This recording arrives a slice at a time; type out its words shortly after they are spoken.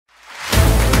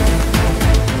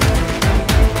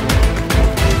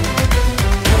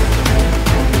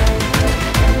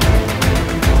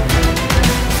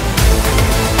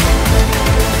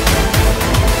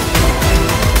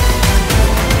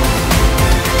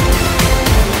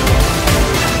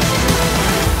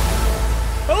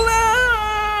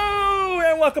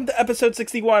welcome to episode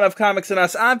 61 of Comics and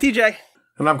Us. I'm TJ.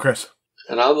 And I'm Chris.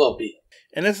 And I'm Lumpy.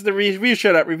 And this is the review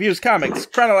show that reviews comics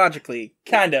chronologically,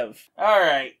 kind of.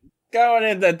 Alright, going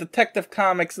into Detective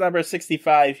Comics number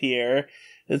 65 here.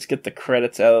 Let's get the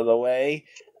credits out of the way.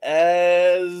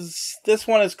 As this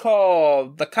one is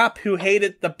called The Cop Who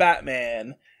Hated the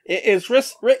Batman. It is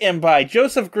written by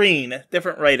Joseph Green,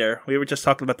 different writer. We were just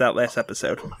talking about that last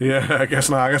episode. Yeah, I guess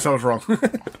not. I guess I was wrong.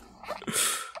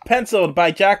 Penciled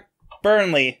by Jack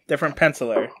Burnley, different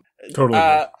penciler.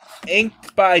 Totally.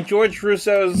 Inked by George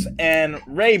Russo's and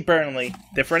Ray Burnley,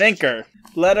 different inker.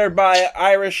 Lettered by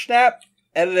Irish Schnapp,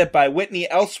 edited by Whitney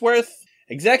Ellsworth.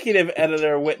 Executive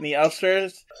editor Whitney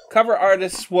Ellsworth. Cover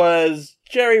artist was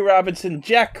Jerry Robinson,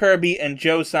 Jack Kirby, and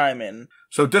Joe Simon.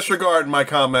 So disregard my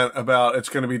comment about it's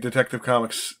going to be Detective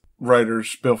Comics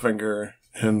writers, Bill Finger,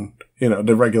 and,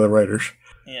 the regular writers.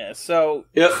 Yeah, so...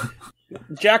 Yep.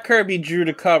 Jack Kirby drew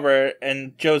the cover,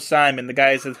 and Joe Simon, the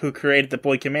guys who created the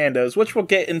Boy Commandos, which we'll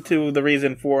get into the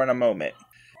reason for in a moment.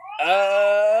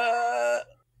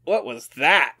 What was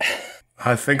that?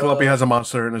 I think Lumpy has a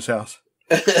monster in his house.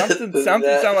 Something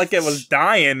sounded like it was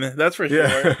dying, that's for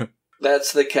sure.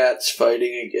 That's the cats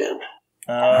fighting again.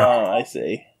 Oh, I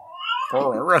see.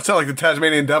 It sounded like the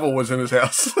Tasmanian Devil was in his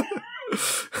house.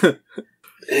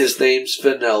 His name's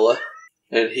Vanilla,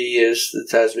 and he is the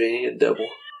Tasmanian Devil.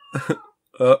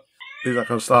 He's not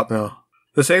going to stop now.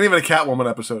 This ain't even a Catwoman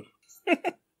episode.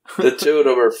 The two of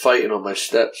them are fighting on my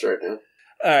steps right now.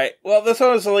 Alright, well, this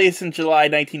one was released in July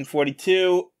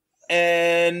 1942,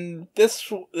 and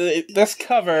this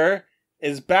cover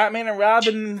is Batman and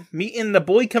Robin meeting the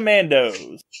Boy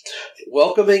Commandos.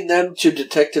 Welcoming them to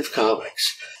Detective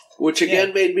Comics. Which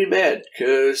again made me mad,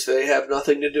 because they have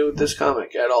nothing to do with this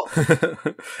comic at all.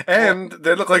 And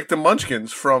they look like the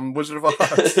Munchkins from Wizard of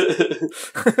Oz.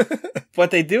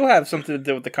 But they do have something to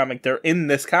do with the comic. They're in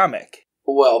this comic.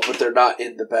 Well, but they're not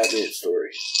in the Batman story.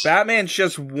 Batman's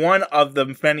just one of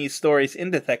the many stories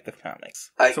in Detective Comics.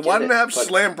 So why didn't they have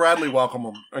Slam Bradley welcome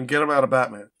him and get him out of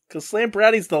Batman? Because Slam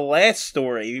Bradley's the last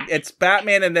story. It's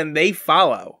Batman and then they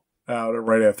follow. Oh, they're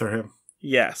right after him.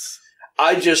 Yes.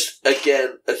 I just,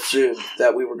 again, assumed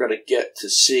that we were going to get to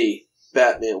see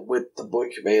Batman with the Boy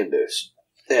Commandos.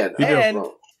 And I was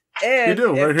wrong. You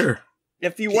do, right here.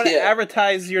 If you want to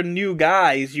advertise your new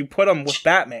guys, you put them with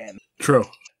Batman. True.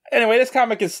 Anyway, this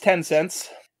comic is 10 cents.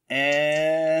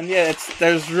 And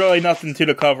there's really nothing to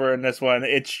the cover in this one.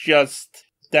 It's just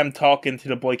them talking to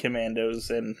the Boy Commandos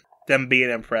and them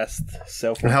being impressed.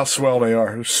 And how swell they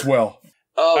are. They're swell.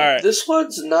 Right. This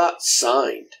one's not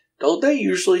signed. Don't they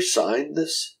usually sign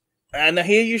this? And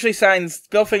he usually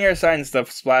Bill Finger signs the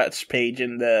splash page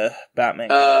in the Batman.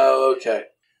 Oh, okay.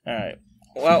 Alright.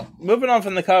 Well, moving on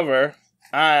from the cover,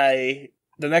 the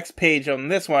next page on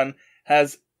this one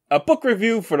has a book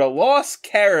review for The Lost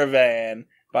Caravan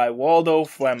by Waldo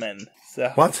Fleming.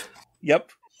 So, what?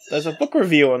 Yep. There's a book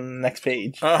review on the next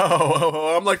page.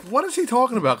 Oh, I'm like, what is he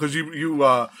talking about? Because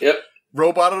you Yep.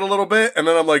 roboted a little bit, and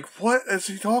then I'm like, what is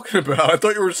he talking about? I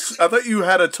thought you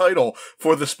had a title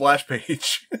for the splash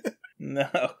page. No.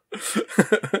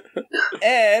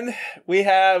 And we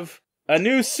have a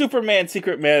new Superman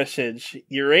secret message.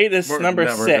 Uranus number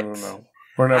 6.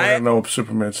 We're never going to know what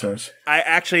Superman says. I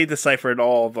actually deciphered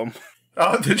all of them.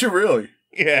 Oh, did you really?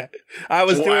 Yeah. I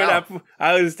was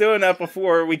doing that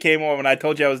before we came on, and I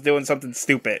told you I was doing something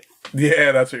stupid.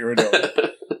 Yeah, that's what you were doing.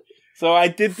 So I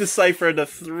did decipher the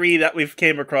 3 that we've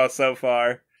came across so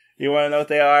far. You want to know what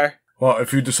they are? Well,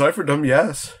 if you deciphered them,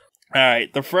 yes.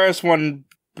 Alright, the first one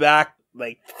back,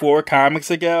 4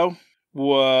 comics ago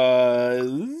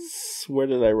was... Where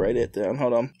did I write it down?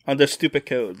 Hold on. Under Stupid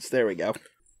Codes. There we go.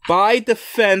 By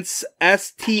Defense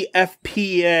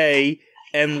STFPA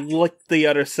and Lick the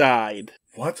Other Side.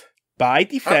 What? By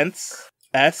Defense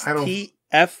STFPA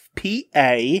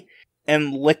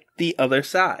and Lick the Other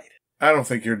Side. I don't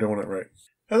think you're doing it right.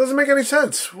 That doesn't make any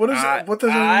sense. What does that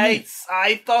mean?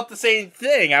 I thought the same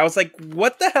thing. I was like,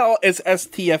 what the hell is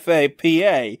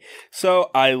STFPA? So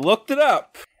I looked it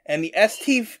up, and the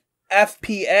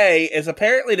STFPA is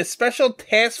apparently the Special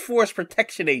Task Force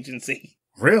Protection Agency.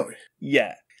 Really?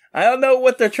 Yeah. I don't know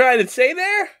what they're trying to say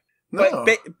there, no.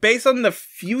 but based on the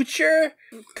future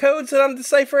codes that I'm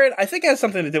deciphering, I think it has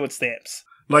something to do with stamps.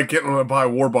 Like getting them to buy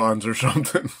war bonds or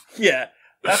something. Yeah.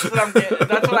 That's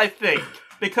what I think.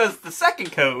 Because the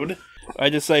second code I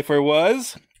decipher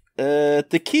was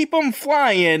to keep them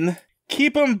flying,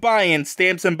 keep them buying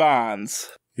stamps and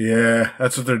bonds. Yeah,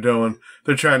 that's what they're doing.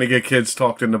 They're trying to get kids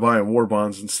talked into buying war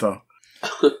bonds and stuff.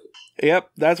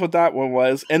 Yep, that's what that one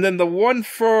was. And then the one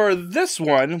for this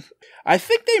one, I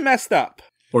think they messed up.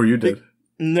 Or you did.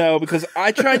 No, because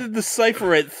I tried to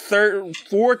decipher it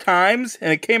 4 times,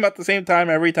 and it came out the same time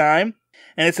every time.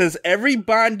 And it says, every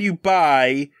bond you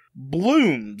buy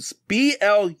blooms. B-L-U-M-S.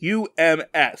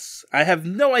 I have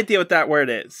no idea what that word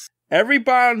is. Every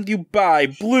bond you buy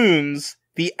blooms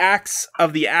the axe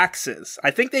of the axes.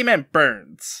 I think they meant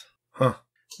burns. Huh.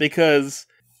 Because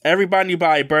every bond you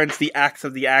buy burns the axe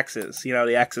of the axes. You know,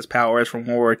 the Axis powers from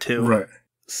World War II. Right.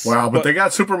 Wow, but they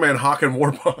got Superman hawking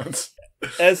war bonds.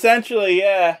 Essentially,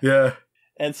 yeah. Yeah.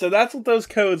 And so that's what those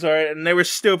codes are, and they were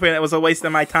stupid, and it was a waste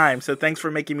of my time, so thanks for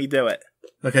making me do it.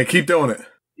 Okay, keep doing it.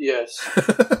 Yes.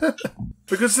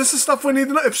 Because this is stuff we need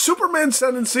to know. If Superman's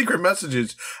sending secret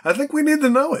messages, I think we need to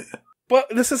know it. But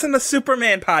this isn't a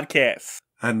Superman podcast.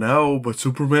 I know, but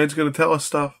Superman's going to tell us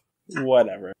stuff.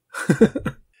 Whatever.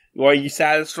 Are you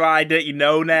satisfied that you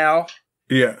know now?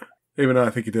 Yeah, even though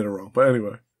I think you did it wrong. But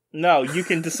anyway. No, you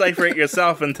can decipher it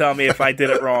yourself and tell me if I did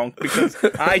it wrong, because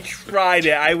I tried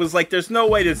it. I was like, there's no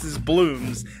way this is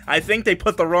blooms. I think they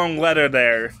put the wrong letter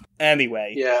there.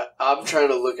 Anyway. Yeah, I'm trying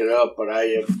to look it up, but I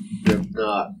have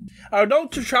not. Oh,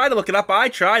 don't try to look it up. I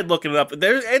tried looking it up.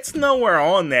 It's nowhere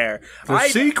on there.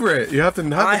 It's secret. You have to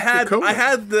not. I had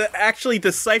to actually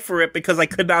decipher it because I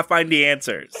could not find the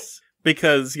answers.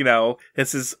 Because, you know,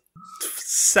 this is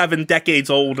 7 decades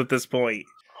old at this point.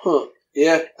 Huh.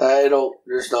 Yeah,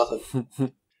 there's nothing.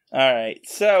 Alright,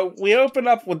 so we open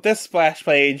up with this splash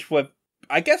page with,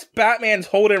 I guess Batman's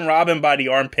holding Robin by the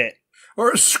armpit.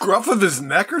 Or a scruff of his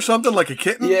neck or something, like a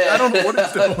kitten? Yeah. I don't know what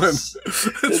he's doing.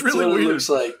 It's really what weird. It looks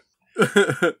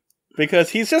like. Because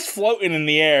he's just floating in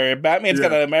the air. Batman's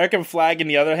got an American flag in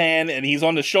the other hand, and he's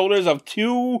on the shoulders of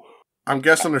 2... I'm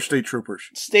guessing they're state troopers.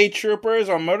 State troopers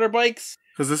on motorbikes?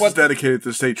 Because this is dedicated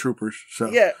to state troopers.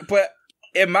 So. Yeah, but...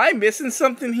 Am I missing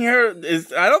something here?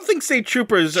 I don't think state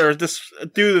troopers are just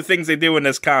do the things they do in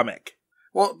this comic.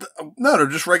 Well, no, they're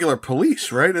just regular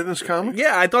police, right, in this comic?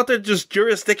 Yeah, I thought they're just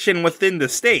jurisdiction within the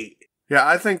state. Yeah,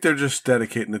 I think they're just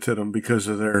dedicating it to them because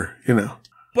of their, you know.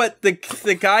 But the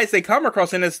guys they come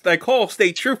across in this, they call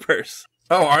state troopers.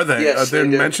 Oh, are they? Yes, they're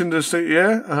they mentioned as state,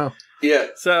 yeah? Oh. Yeah.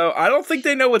 So I don't think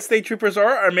they know what state troopers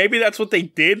are, or maybe that's what they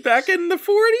did back in the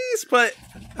 40s, but...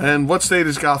 And what state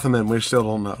is Gotham in? We still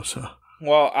don't know, so...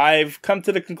 Well, I've come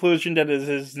to the conclusion that it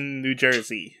is in New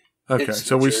Jersey. Okay,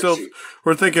 so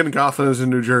we're thinking Gotham is in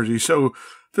New Jersey. So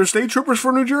they're state troopers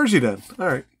for New Jersey then. All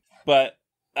right. But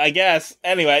I guess,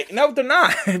 anyway, no, they're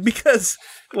not, because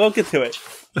we'll get to it.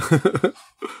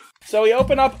 So we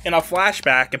open up in a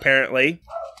flashback, apparently.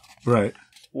 Right.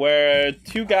 Where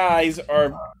 2 guys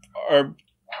are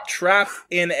trapped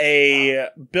in a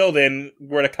building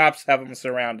where the cops have them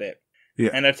surrounded.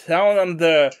 Yeah. And they're telling them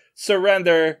to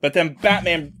surrender, but then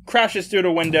Batman crashes through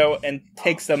the window and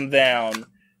takes them down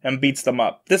and beats them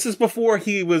up. This is before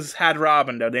he had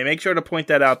Robin, though. They make sure to point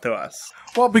that out to us.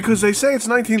 Well, because they say it's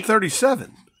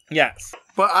 1937. Yes.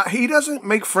 But he doesn't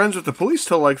make friends with the police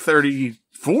till like 40,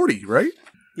 right?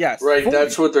 Yes. Right, 40.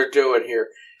 That's what they're doing here.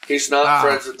 He's not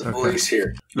friends with the police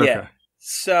here. Yeah. Okay.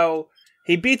 So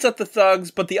he beats up the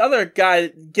thugs, but the other guy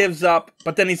gives up,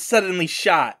 but then he's suddenly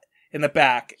shot in the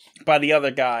back by the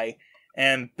other guy,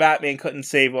 and Batman couldn't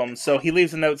save him, so he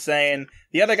leaves a note saying,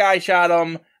 the other guy shot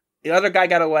him, the other guy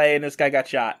got away, and this guy got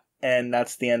shot. And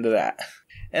that's the end of that.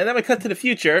 And then we cut to the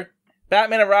future.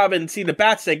 Batman and Robin see the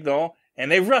bat signal,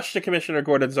 and they rush to Commissioner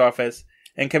Gordon's office.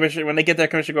 And when they get there,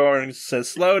 Commissioner Gordon says,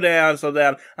 slow down.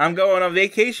 I'm going on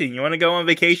vacation. You want to go on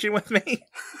vacation with me?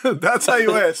 That's how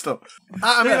you asked them.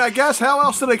 I mean, I guess, how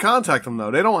else do they contact them,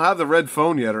 though? They don't have the red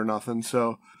phone yet or nothing,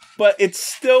 so... But it's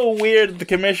still weird that the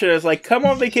commissioner is like, come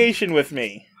on vacation with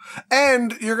me.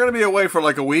 And you're going to be away for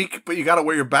like a week, but you got to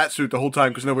wear your bat suit the whole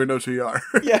time because nobody knows who you are.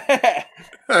 Yeah.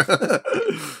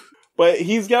 But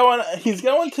he's going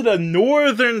to the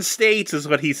northern states is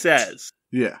what he says.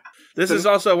 Yeah. This is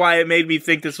also why it made me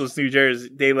think this was New Jersey.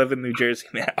 They live in New Jersey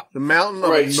now. The mountain of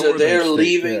right, so they're state,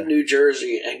 leaving New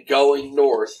Jersey and going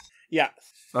north. Yes.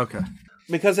 Okay.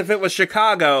 Because if it was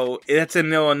Chicago, it's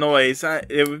in Illinois.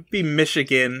 It would be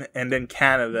Michigan and then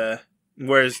Canada.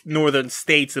 Whereas northern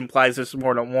states implies there's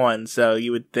more than one, so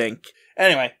you would think.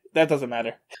 Anyway, that doesn't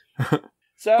matter.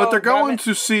 But they're going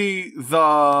to see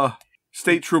the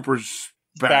state troopers'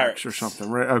 barracks or something,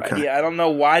 right? Okay. Yeah, I don't know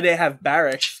why they have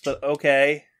barracks, but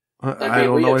okay. I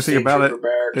don't know anything about it.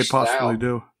 They possibly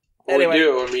do. Anyway. We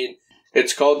do. I mean,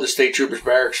 it's called the State Troopers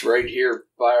Barracks right here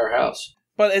by our house.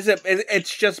 But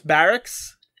it's just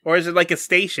barracks? Or is it like a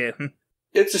station?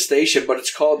 It's a station, but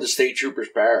it's called the State Troopers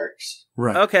Barracks.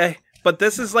 Right. Okay. But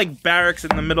this is like barracks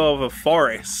in the middle of a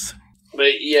forest.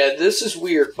 But yeah, this is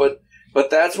weird, but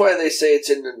that's why they say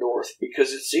it's in the north,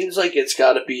 because it seems like it's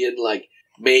got to be in like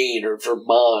Maine or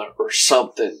Vermont or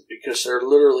something, because they're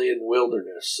literally in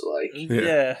wilderness. Like,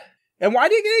 yeah. And why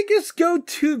didn't they just go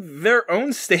to their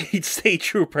own state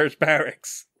troopers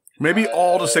barracks? Maybe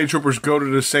all the state troopers go to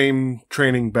the same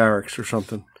training barracks or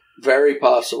something. Very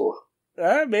possible.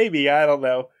 Maybe, I don't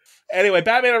know. Anyway,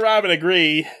 Batman and Robin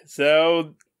agree,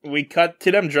 so we cut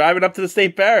to them driving up to the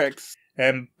state barracks.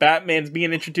 And Batman's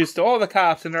being introduced to all the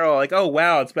cops, and they're all like, oh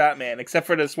wow, it's Batman. Except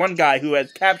for this one guy who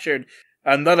has captured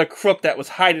another crook that was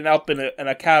hiding up in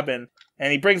a cabin.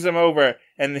 And he brings him over,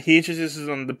 and he introduces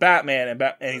him to Batman,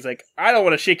 and he's like, I don't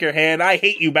want to shake your hand, I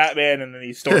hate you, Batman, and then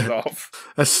he storms off.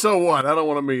 So what? I don't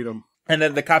want to meet him. And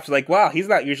then the cops are like, wow, he's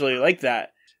not usually like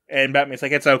that. And Batman's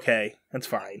like, it's okay, that's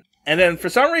fine. And then for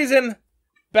some reason,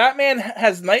 Batman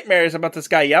has nightmares about this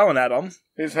guy yelling at him.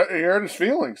 He hurt his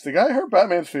feelings. The guy hurt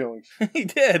Batman's feelings. He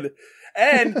did.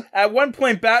 And at one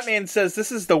point, Batman says,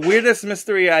 this is the weirdest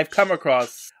mystery I've come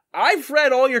across. I've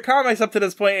read all your comics up to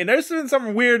this point, and there's been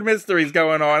some weird mysteries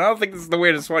going on. I don't think this is the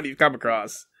weirdest one you've come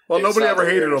across. Well, nobody ever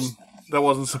hated him that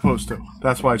wasn't supposed to.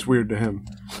 That's why it's weird to him.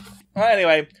 Well,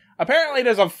 anyway, apparently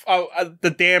there's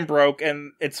the dam broke,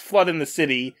 and it's flooding the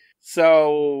city.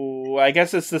 So I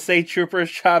guess it's the state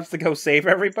troopers' jobs to go save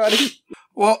everybody?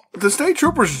 Well, the state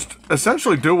troopers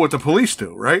essentially do what the police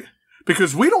do, right?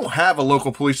 Because we don't have a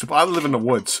local police department. I live in the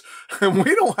woods, and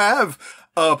we don't have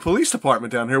a police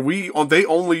department down here. They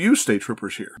only use state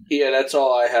troopers here. Yeah, that's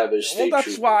all I have is state troopers. Well,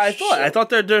 that's why I thought. I thought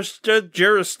their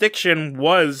jurisdiction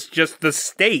was just the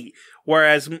state,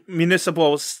 whereas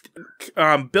municipal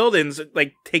buildings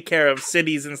like take care of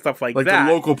cities and stuff like that. Like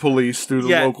the local police do the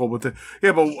local, but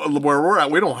where we're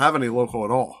at, we don't have any local at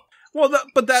all. Well,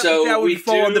 that would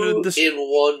fall under the in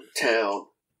one town.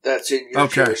 That's in your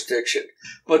jurisdiction.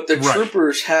 But the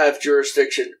troopers have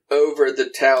jurisdiction over the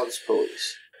town's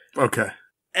police. Okay.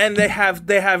 And they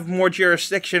have more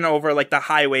jurisdiction over like the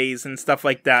highways and stuff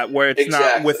like that, where it's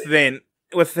not within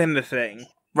the thing.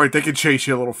 Right, they could chase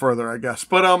you a little further, I guess.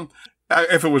 But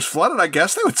if it was flooded, I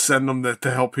guess they would send them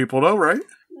to help people, though, right?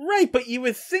 Right, but you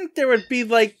would think there would be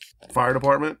like fire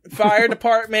department,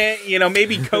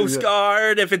 maybe Coast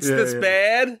Guard if it's this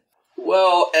bad.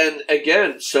 Well, and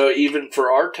again, so even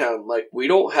for our town, like, we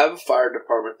don't have a fire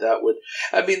department that would,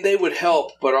 I mean, they would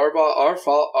help, but our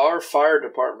fire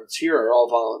departments here are all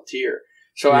volunteer.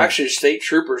 So actually, state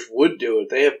troopers would do it.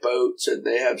 They have boats and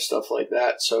they have stuff like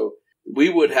that. So we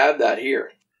would have that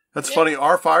here. That's funny.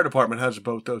 Our fire department has a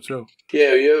boat, though, too.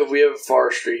 Yeah, we have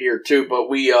forestry here, too, but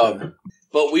we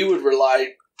would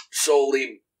rely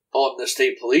solely on the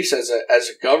state police as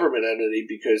a government entity,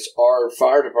 because our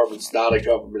fire department's not a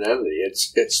government entity.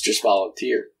 It's just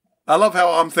volunteer. I love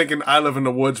how I'm thinking I live in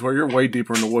the woods where you're way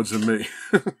deeper in the woods than me.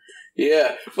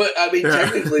 Yeah, but I mean,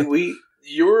 technically,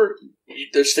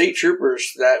 the state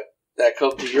troopers that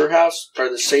come to your house are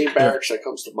the same barracks that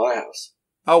comes to my house.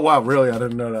 Oh, wow, really? I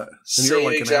didn't know that. And same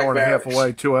you're like an hour and a half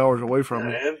away, 2 hours away from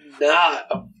me. I am not.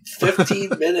 I'm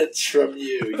 15 minutes from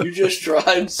you. You just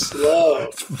drive slow.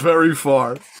 It's very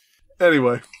far.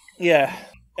 Anyway. Yeah,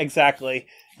 exactly.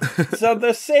 So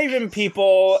they're saving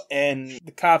people, and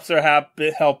the cops are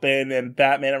helping, and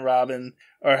Batman and Robin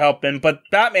are helping, but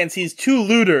Batman sees two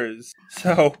looters.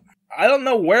 So I don't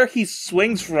know where he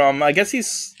swings from. I guess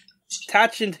he's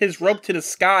attaching his rope to the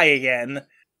sky again.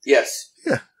 Yes.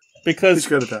 Yeah. Because he's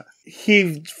good at that.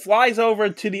 He flies over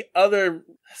to the other.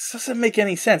 This doesn't make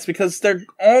any sense, because they're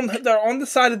on the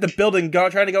side of the building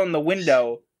trying to go in the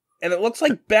window. And it looks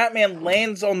like Batman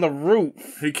lands on the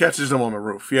roof. He catches them on the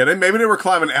roof. Yeah, maybe they were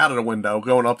climbing out of the window,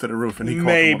 going up to the roof, and he caught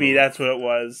them on the roof. That's what it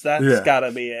was. That's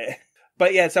gotta be it.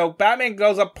 But yeah, so Batman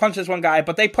goes up, punches one guy,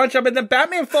 but they punch him, and then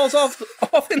Batman falls off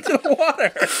into the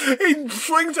water. He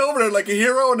swings over there like a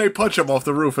hero, and they punch him off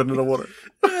the roof into the water.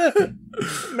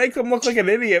 Makes him look like an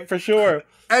idiot, for sure.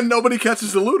 And nobody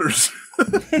catches the looters.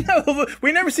 No,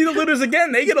 we never see the looters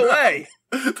again. They get away.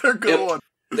 They're gone. Yep.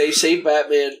 They save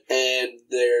Batman, and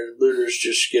their looters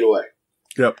just get away.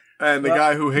 Yep. And the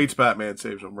guy who hates Batman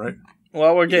saves him, right?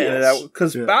 Well, we're getting to that.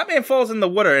 Because Batman falls in the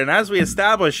water, and as we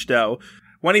established, though,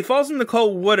 when he falls in the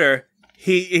cold water,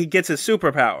 he gets his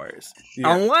superpowers.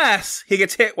 Yeah. Unless he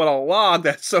gets hit with a log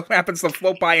that so happens to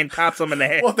float by and taps him in the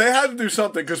head. Well, they had to do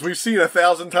something, because we've seen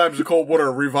 1,000 times the cold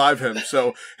water revive him.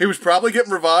 So he was probably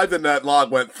getting revived, and that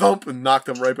log went thump and knocked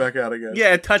him right back out again.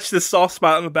 Yeah, it touched the soft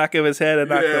spot on the back of his head and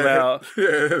knocked him out.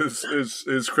 Yeah,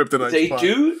 his kryptonite spot.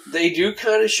 They do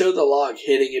kind of show the log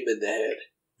hitting him in the head.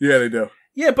 Yeah, they do.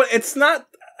 Yeah, but it's not...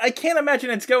 I can't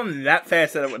imagine it's going that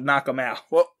fast that it would knock him out.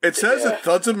 Well, it says it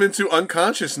thuds him into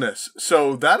unconsciousness,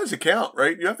 so that is a count,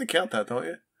 right? You have to count that, don't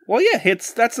you? Well, yeah,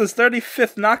 that's his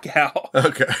 35th knockout.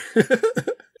 Okay.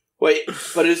 Wait,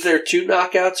 but is there 2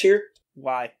 knockouts here?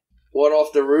 Why? One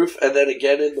off the roof and then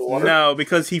again in the water? No,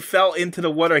 because he fell into the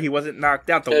water. He wasn't knocked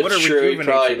out. The water rejuvenates he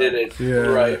probably him. didn't. Yeah.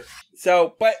 Right.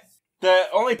 So, but the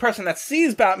only person that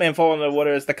sees Batman fall into the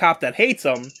water is the cop that hates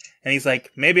him. And he's like,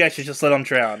 maybe I should just let him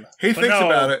drown. He thinks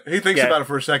about it. He thinks about it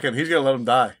for a second. He's going to let him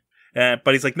die.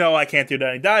 But he's like, no, I can't do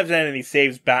that. He dives in and he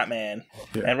saves Batman.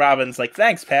 Yeah. And Robin's like,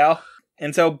 thanks, pal.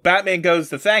 And so Batman goes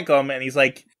to thank him, and he's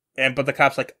like, but the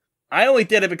cop's like, I only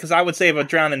did it because I would save a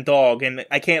drowning dog, and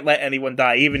I can't let anyone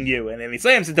die, even you. And then he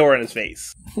slams the door in his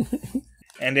face.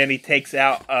 And then he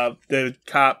the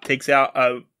cop takes out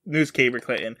a newspaper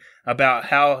clipping about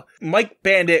how Mike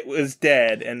Bandit was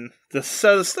dead. And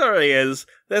so the story is,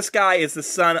 this guy is the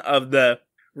son of the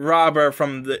robber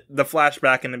from the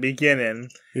flashback in the beginning,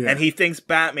 and he thinks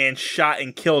Batman shot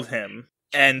and killed him.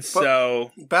 And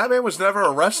so Batman was never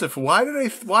arrested. Why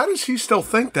does he still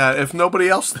think that if nobody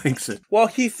else thinks it? Well,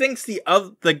 he thinks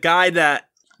the guy that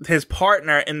his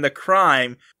partner in the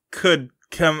crime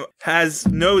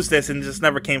knows this and just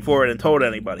never came forward and told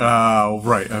anybody. Oh,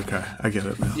 right. Okay. I get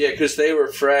it now. Yeah, because they were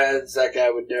friends. That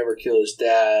guy would never kill his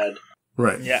dad.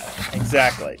 Right. Yeah,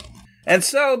 exactly. And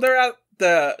so they're at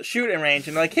the shooting range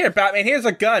and they're like, here, Batman, here's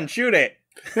a gun, shoot it.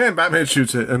 Yeah, and Batman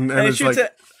shoots it. And he shoots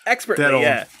it expertly,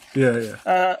 yeah.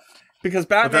 Yeah. Because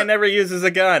Batman never uses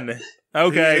a gun.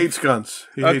 Okay. He hates guns.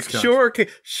 He hates guns.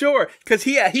 Sure. Because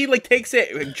he takes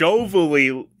it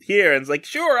jovially here and is like,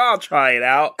 sure, I'll try it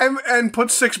out. And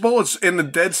puts 6 bullets in the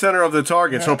dead center of the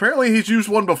target. So apparently he's used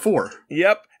one before.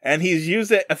 Yep. And he's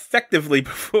used it effectively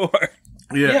before.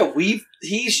 Yeah,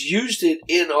 he's used it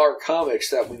in our comics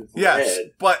that we've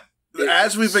read. But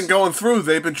as we've been going through,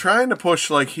 they've been trying to push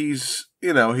like he's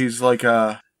like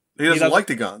he doesn't like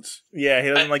the guns. Yeah, he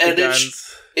doesn't like the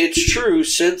guns. It's true,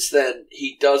 since then,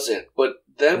 he doesn't. But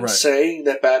them saying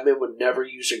that Batman would never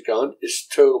use a gun is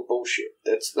total bullshit.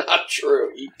 That's not true.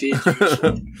 He did use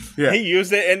one. Yeah. He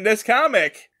used it in this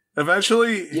comic.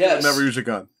 Eventually, he would never use a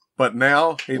gun. But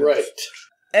now, he does. Right.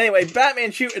 Anyway,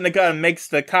 Batman shooting the gun makes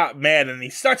the cop mad, and he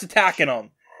starts attacking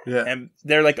him. Yeah. And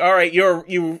they're like, all right,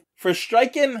 you for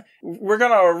striking, we're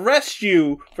going to arrest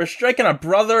you for striking a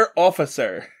brother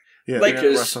officer. Yeah,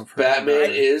 because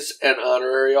Batman is an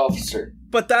honorary officer.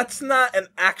 But that's not an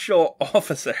actual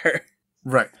officer.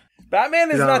 Right.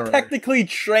 Batman is not technically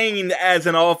trained as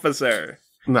an officer.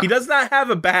 No. He does not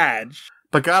have a badge.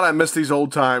 But God, I miss these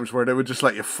old times where they would just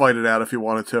let you fight it out if you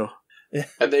wanted to.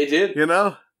 And they did. You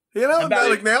know,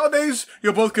 like nowadays,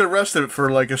 you'll both get arrested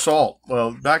for like assault.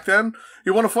 Well, back then,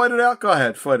 you want to fight it out? Go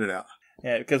ahead, fight it out.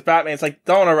 Yeah, because Batman's like,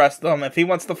 don't arrest them. If he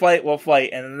wants to fight, we'll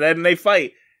fight. And then they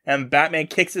fight. And Batman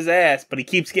kicks his ass, but he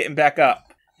keeps getting back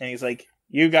up. And he's like,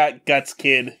 you got guts,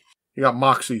 kid. You got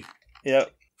moxie.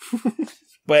 Yep.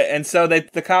 And so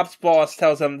the cop's boss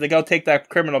tells him to go take that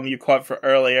criminal you caught for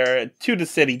earlier to the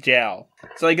city jail.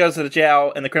 So he goes to the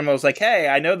jail, and the criminal's like, hey,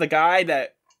 I know the guy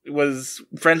that was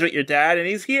friends with your dad, and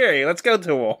he's here. Let's go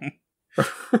to him.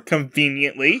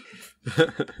 Conveniently.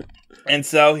 And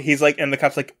so he's like, and the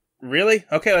cop's like, really?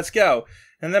 Okay, let's go.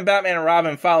 And then Batman and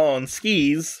Robin follow on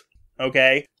skis.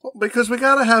 Okay. Well, because we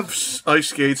gotta have ice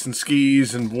skates and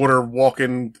skis and water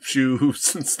walking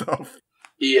shoes and stuff.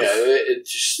 Yeah, it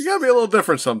just... You gotta be a little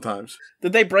different sometimes.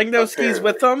 Did they bring those skis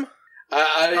with them?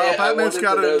 Batman's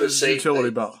got it in his utility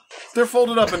belt. They're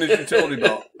folded up in his utility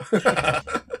belt.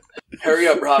 Hurry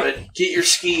up, Robin. Get your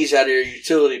skis out of your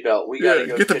utility belt. We gotta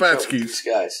go get the bat skis. These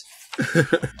guys.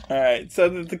 Alright, so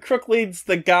the crook leads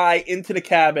the guy into the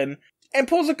cabin and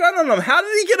pulls a gun on him. How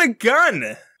did he get a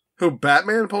gun? Who,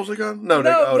 Batman pulls a gun? No,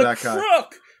 the that guy.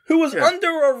 crook, who was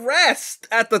under arrest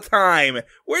at the time.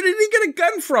 Where did he get a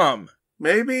gun from?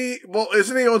 Maybe, well,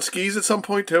 isn't he on skis at some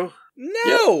point, too?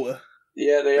 No! Yep.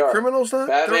 Yeah, they are. Criminals not?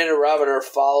 Batman and Robin are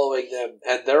following them,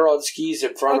 and they're on skis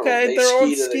in front of them. They they're on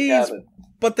to skis, the cabin.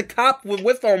 But the cop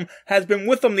with them has been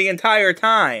with them the entire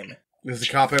time. Is the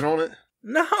cop in on it?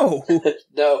 No.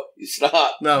 No, he's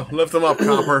not. No, lift him up,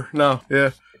 copper. No,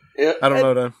 yeah. I don't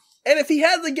know then. And if he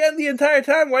had the gun the entire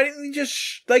time, why didn't he just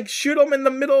shoot him in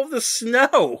the middle of the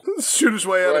snow? Shoot his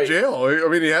way out of jail. I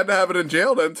mean, he had to have it in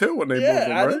jail then too when they moved him,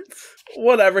 right?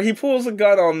 Whatever. He pulls a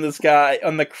gun on this guy,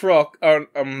 on the crook, or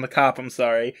on the cop. I'm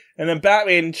sorry. And then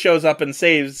Batman shows up and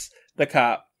saves the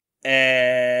cop.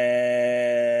 And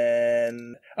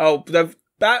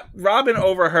Robin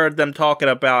overheard them talking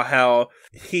about how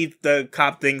the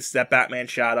cop thinks that Batman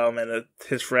shot him and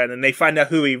his friend, and they find out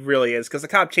who he really is because the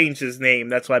cop changed his name.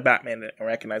 That's why Batman didn't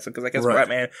recognize him, because I guess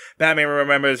Batman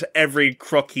remembers every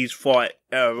crook he's fought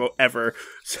ever.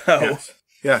 So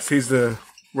yes, he's the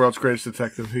world's greatest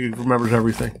detective. He remembers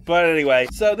everything. But anyway,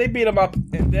 so they beat him up,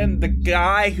 and then the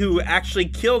guy who actually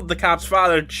killed the cop's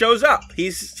father shows up. He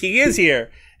is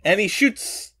here, and he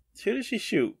shoots. Who does he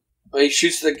shoot? He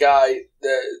shoots the guy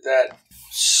that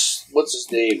what's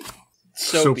his name?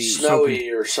 Soapy. Snowy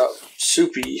or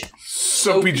Soupy.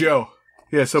 Soapy Joe.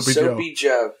 Yeah, Soapy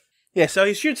Joe. Yeah, so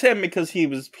he shoots him because he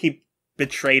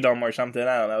betrayed him or something.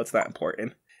 I don't know. It's not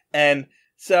important. And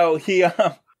so he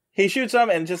shoots him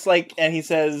and he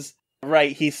says,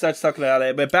 right, he starts talking about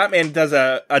it. But Batman does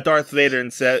a Darth Vader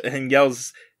and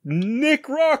yells, "Nick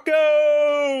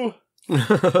Rocco!"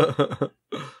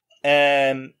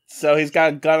 And so he's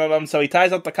got a gun on him. So he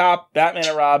ties up the cop, Batman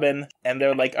and Robin, and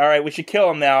they're like, all right, we should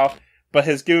kill him now. But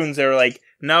his goons are like,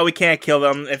 no, we can't kill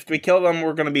them. If we kill them,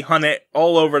 we're going to be hunted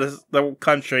all over the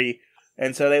country.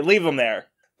 And so they leave him there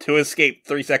to escape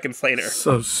 3 seconds later.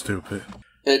 So stupid.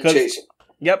 And chase him.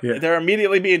 Yep, Yeah. They're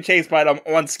immediately being chased by them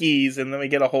on skis, and then we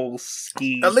get a whole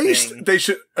ski At least thing. they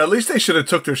should have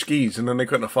took their skis, and then they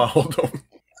couldn't have followed them.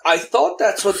 I thought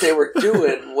that's what they were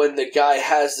doing when the guy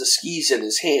has the skis in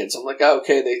his hands. I'm like, oh,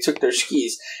 okay, they took their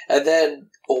skis. And then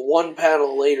one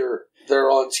panel later, they're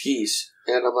on skis.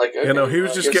 And I'm like, okay, he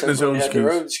was just getting his own skis.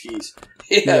 Their own skis.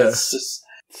 Yeah. It's just...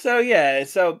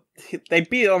 So they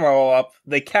beat them all up.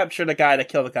 They capture the guy to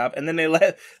kill the cop, and then they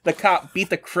let the cop beat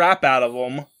the crap out of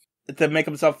him to make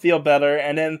himself feel better.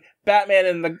 And then Batman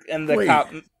and the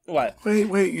cop. What?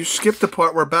 Wait! You skipped the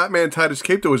part where Batman tied his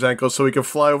cape to his ankle so he could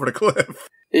fly over the cliff.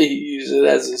 He used it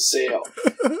as a sail.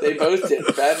 They both did,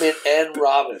 Batman and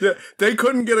Robin. Yeah, they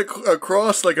couldn't get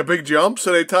across like a big jump,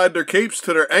 so they tied their capes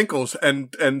to their ankles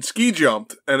and ski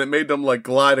jumped, and it made them like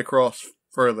glide across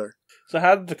further. So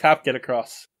how did the cop get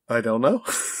across? I don't know.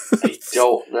 I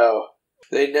don't know.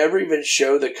 They never even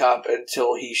show the cop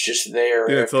until he's just there.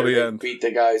 Yeah, after until the they end. Beat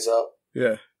the guys up.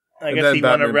 Yeah. I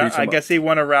guess he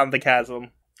went around the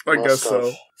chasm. I guess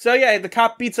so. So yeah, the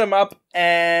cop beats him up,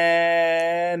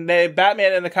 and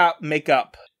Batman and the cop make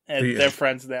up, and they're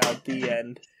friends now. At the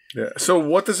end. Yeah. So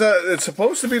what does that? It's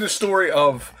supposed to be the story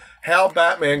of how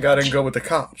Batman got in good with the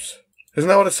cops. Isn't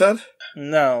that what it said?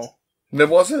 No. It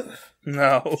wasn't.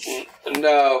 No.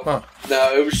 No. Huh.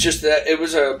 No. It was just that it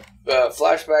was a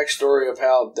flashback story of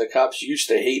how the cops used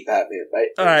to hate Batman. Right.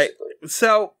 All right.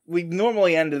 So we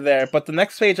normally end it there, but the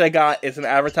next page I got is an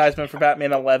advertisement for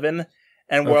Batman 11.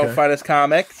 And World's Finest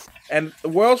Comics. And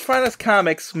World's Finest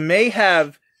Comics may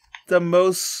have the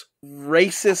most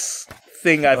racist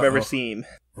thing I've ever seen.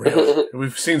 Really?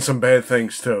 We've seen some bad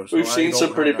things, too. So We've seen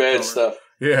some pretty bad stuff.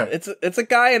 Yeah. It's a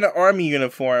guy in an army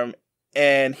uniform,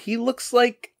 and he looks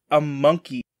like a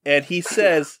monkey. And he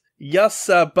says, "Yes,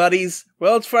 buddies,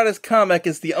 World's Finest Comic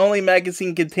is the only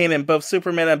magazine containing both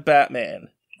Superman and Batman."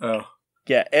 Oh.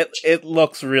 Yeah, it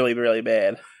looks really, really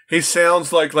bad. He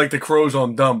sounds like the crows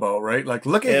on Dumbo, right? Like,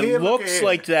 look at him. It looks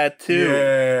like that,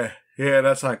 too. Yeah,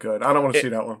 that's not good. I don't want to see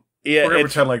that one. Yeah, we're going to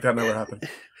pretend like that never happened.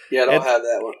 Yeah, I don't have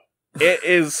that one. It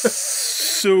is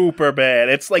super bad.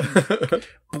 It's like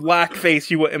blackface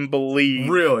you wouldn't believe.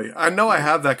 Really? I know I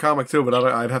have that comic, too, but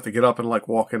I'd have to get up and,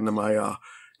 walk into my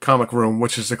comic room,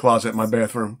 which is the closet in my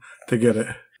bathroom, to get it.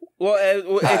 Well,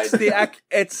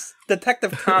 it's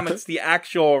Detective Comics, the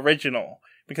actual original.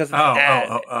 Because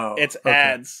it's okay.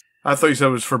 ads. I thought you said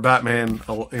it was for Batman,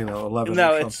 11.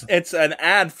 No, it's an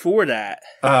ad for that.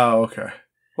 Oh, okay.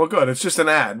 Well, good. It's just an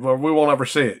ad. Well, we won't ever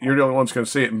see it. You're the only one's going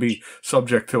to see it and be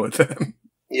subject to it then.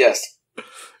 Yes.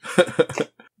 I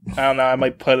don't know. I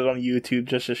might put it on YouTube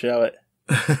just to show it.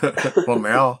 Well,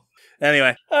 now.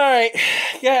 Anyway. All right.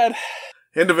 Good.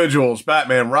 Individuals: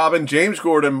 Batman, Robin, James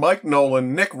Gordon, Mike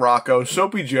Nolan, Nick Rocco,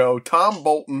 Soapy Joe, Tom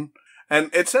Bolton. And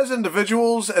it says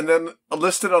individuals, and then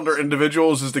listed under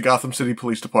individuals is the Gotham City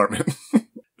Police Department.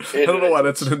 I don't know why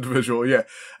that's an individual, yeah.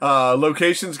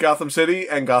 Locations, Gotham City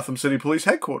and Gotham City Police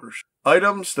Headquarters.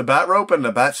 Items, the Bat Rope and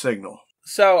the Bat Signal.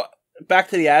 So, back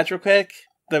to the ads real quick.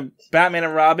 The Batman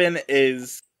and Robin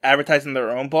is advertising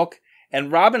their own book,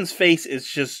 and Robin's face is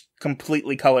just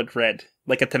completely colored red,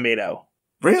 like a tomato.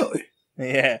 Really?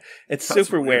 Yeah, it's That's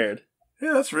super weird.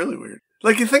 Yeah, that's really weird.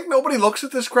 Like, you think nobody looks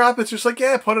at this crap? It's just like,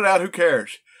 yeah, put it out, who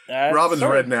cares? Robin's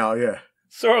red now, yeah.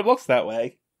 Sort of looks that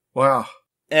way. Wow.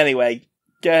 Anyway,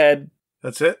 go ahead.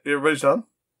 That's it? Everybody's done?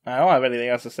 I don't have anything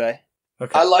else to say.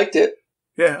 Okay. I liked it.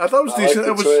 Yeah, I thought it was decent.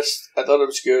 Liked the twist. I thought it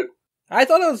was good. I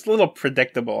thought it was a little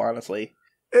predictable, honestly.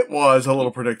 It was a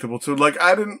little predictable, too. Like,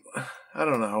 I don't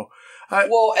know.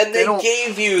 And they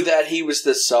gave you that he was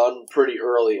the son pretty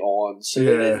early on, so they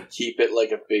didn't keep it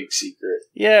like a big secret.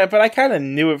 Yeah, but I kind of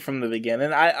knew it from the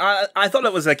beginning. I thought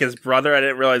it was like his brother. I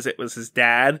didn't realize it was his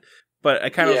dad. But I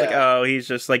kind of was like, oh, he's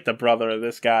just like the brother of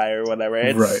this guy or whatever.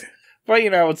 Right. But,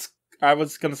 I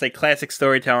was going to say classic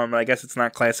storytelling, but I guess it's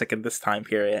not classic in this time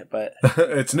period. But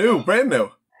it's new, brand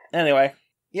new. Anyway,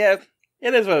 yeah,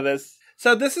 it is what it is.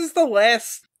 So this is the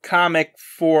last comic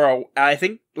for, I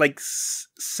think, like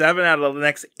 7 out of the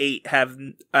next 8 have,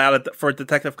 for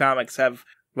Detective Comics, have,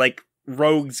 like,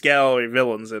 Rogues Gallery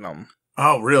villains in them.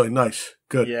 Oh, really? Nice.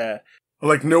 Good. Yeah.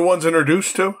 Like, new ones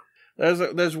introduced too?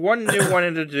 There's one new one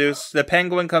introduced. The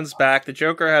Penguin comes back. The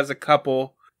Joker has a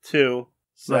couple, too.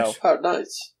 So. Nice. Oh,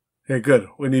 nice. Yeah, good.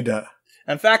 We need that.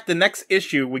 In fact, the next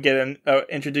issue, we get an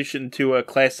introduction to a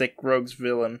classic Rogues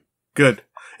villain. Good.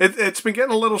 It's been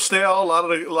getting a little stale. A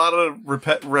lot of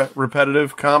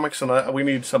repetitive comics, and we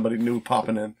need somebody new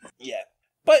popping in. Yeah,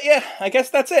 but yeah, I guess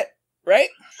that's it, right?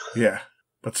 Yeah.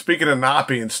 But speaking of not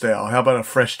being stale, how about a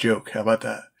fresh joke? How about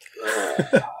that?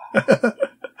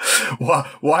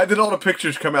 Why did all the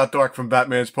pictures come out dark from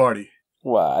Batman's party?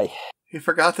 Why? He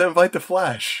forgot to invite the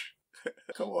Flash.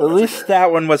 Come on, at least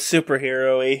that one was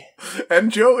superhero-y.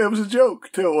 And it was a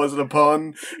joke, too. It wasn't a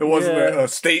pun. It wasn't a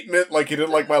statement, like he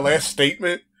didn't like my last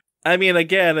statement. I mean,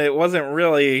 again, it wasn't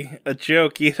really a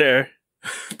joke either.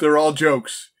 They're all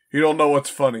jokes. You don't know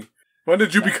what's funny. When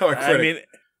did you become a critic?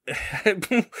 I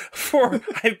mean,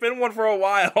 I've been one for a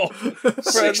while.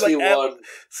 61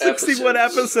 61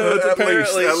 episodes,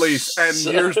 apparently. At least. And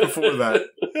years before that.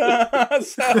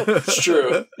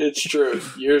 It's true.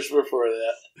 Years before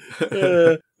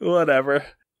that. Whatever.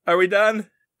 Are we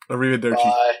done? Arrivederci.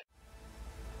 Bye.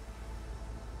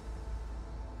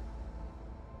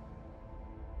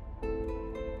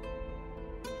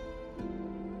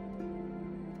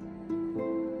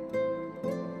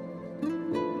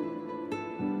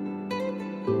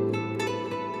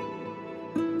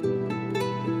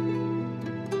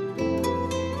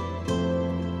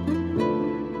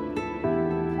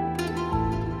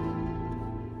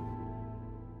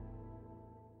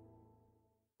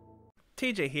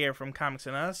 TJ here from Comics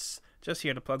and Us, just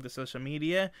here to plug the social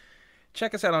media.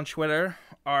 Check us out on Twitter.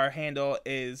 Our handle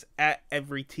is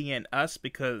 @EveryTNUs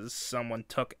because someone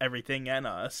took everything and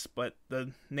us, but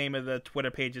the name of the Twitter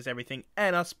page is Everything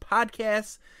and Us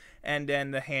Podcast, and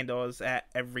then the handle is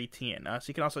 @EveryTNUs.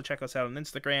 You can also check us out on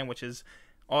Instagram, which is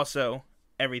also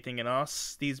Everything and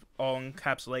Us. These all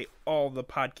encapsulate all the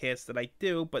podcasts that I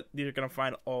do, but you're going to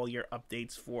find all your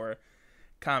updates for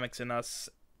Comics and Us,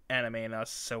 Anime and Us,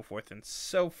 so forth and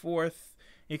so forth.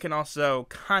 You can also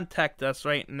contact us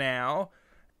right now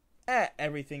at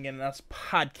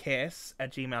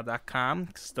everythinginuspodcasts@gmail.com.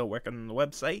 Still working on the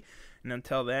website. And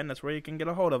until then, that's where you can get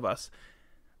a hold of us.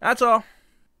 That's all.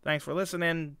 Thanks for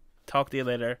listening. Talk to you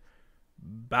later.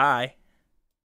 Bye.